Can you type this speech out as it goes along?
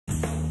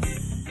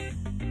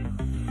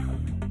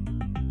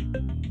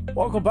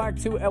Welcome back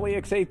to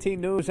LEX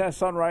 18 News at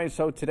Sunrise.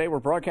 So today we're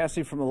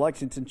broadcasting from the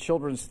Lexington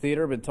Children's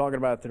Theater. Been talking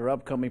about their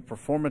upcoming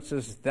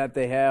performances that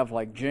they have,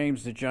 like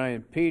James the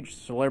Giant Peach,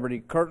 Celebrity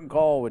Curtain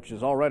Call, which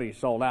is already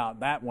sold out,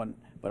 that one,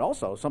 but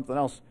also something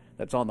else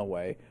that's on the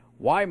way.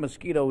 Why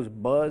Mosquitoes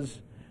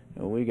Buzz.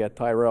 And we got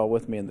Tyrell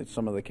with me and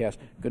some of the cast.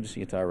 Good to see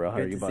you, Tyrell. How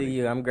are you, buddy? Good to see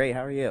you. I'm great.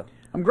 How are you?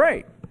 I'm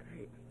great.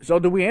 So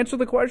do we answer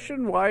the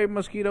question, why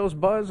mosquitoes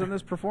buzz in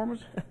this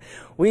performance?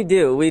 We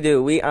do. We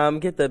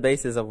get the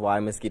basis of why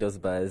mosquitoes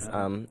buzz.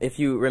 If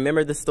you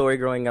remember the story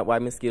growing up, why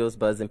mosquitoes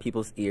buzz in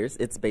people's ears,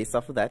 it's based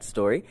off of that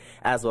story,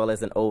 as well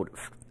as an old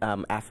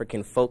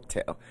African folk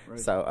tale. Right.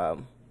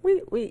 So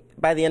we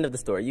by the end of the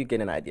story, you get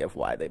an idea of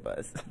why they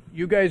buzz.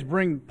 You guys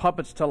bring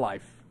puppets to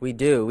life. We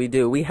do.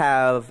 We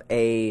have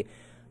a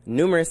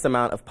numerous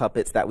amount of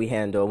puppets that we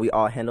handle. We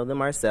all handle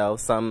them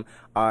ourselves. Some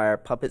are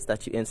puppets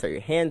that you insert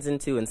your hands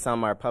into, and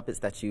some are puppets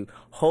that you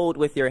hold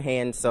with your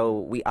hand. So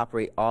we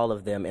operate all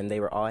of them, and they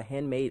were all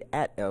handmade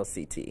at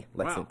LCT,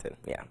 Lexington.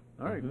 Wow. Yeah.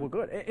 All right, well,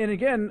 good. And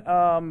again,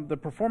 the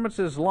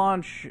performances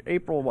launch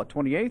April,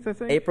 28th, I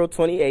think? April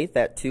 28th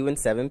at 2 and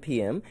 7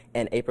 p.m.,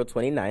 and April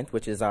 29th,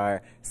 which is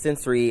our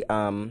sensory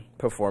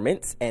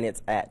performance, and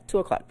it's at 2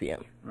 o'clock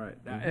p.m. Right.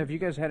 Have you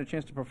guys had a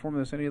chance to perform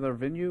this any other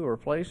venue or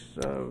place?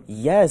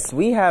 Yes,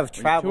 we have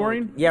traveled.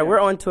 Touring? Yeah, we're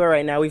on tour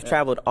right now. We've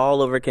traveled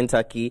all over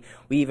Kentucky.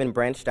 We even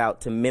branched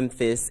out to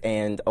Memphis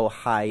and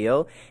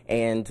Ohio,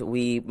 and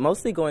we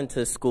mostly go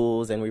into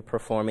schools and we're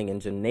performing in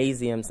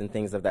gymnasiums and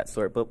things of that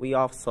sort, but we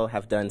also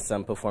have done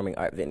some performing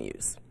art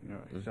venues.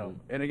 Right. So,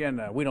 and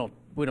again, we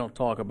don't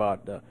talk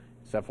about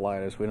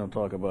cephalitis. We don't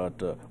talk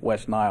about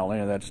West Nile,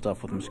 any of that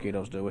stuff with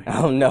mosquitoes, do we?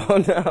 Oh, no.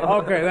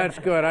 Okay, that's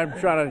good. I'm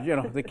trying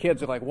to, the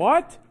kids are like,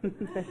 what?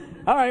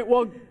 All right,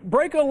 well,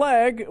 break a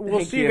leg.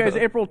 We'll see you guys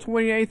April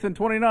 28th and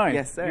 29th.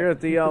 Yes, sir. Here at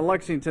the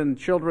Lexington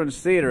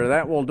Children's Theater.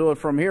 That will do it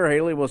from here,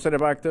 Haley. We'll send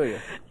it back to you.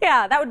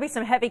 Yeah, that would be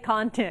some heavy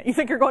content. You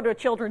think you're going to a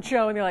children's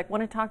show and you're like,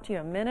 want to talk to you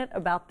a minute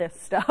about this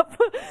stuff.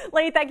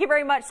 Lee, thank you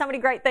very much. So many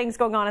great things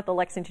going on at the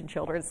Lexington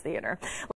Children's Theater.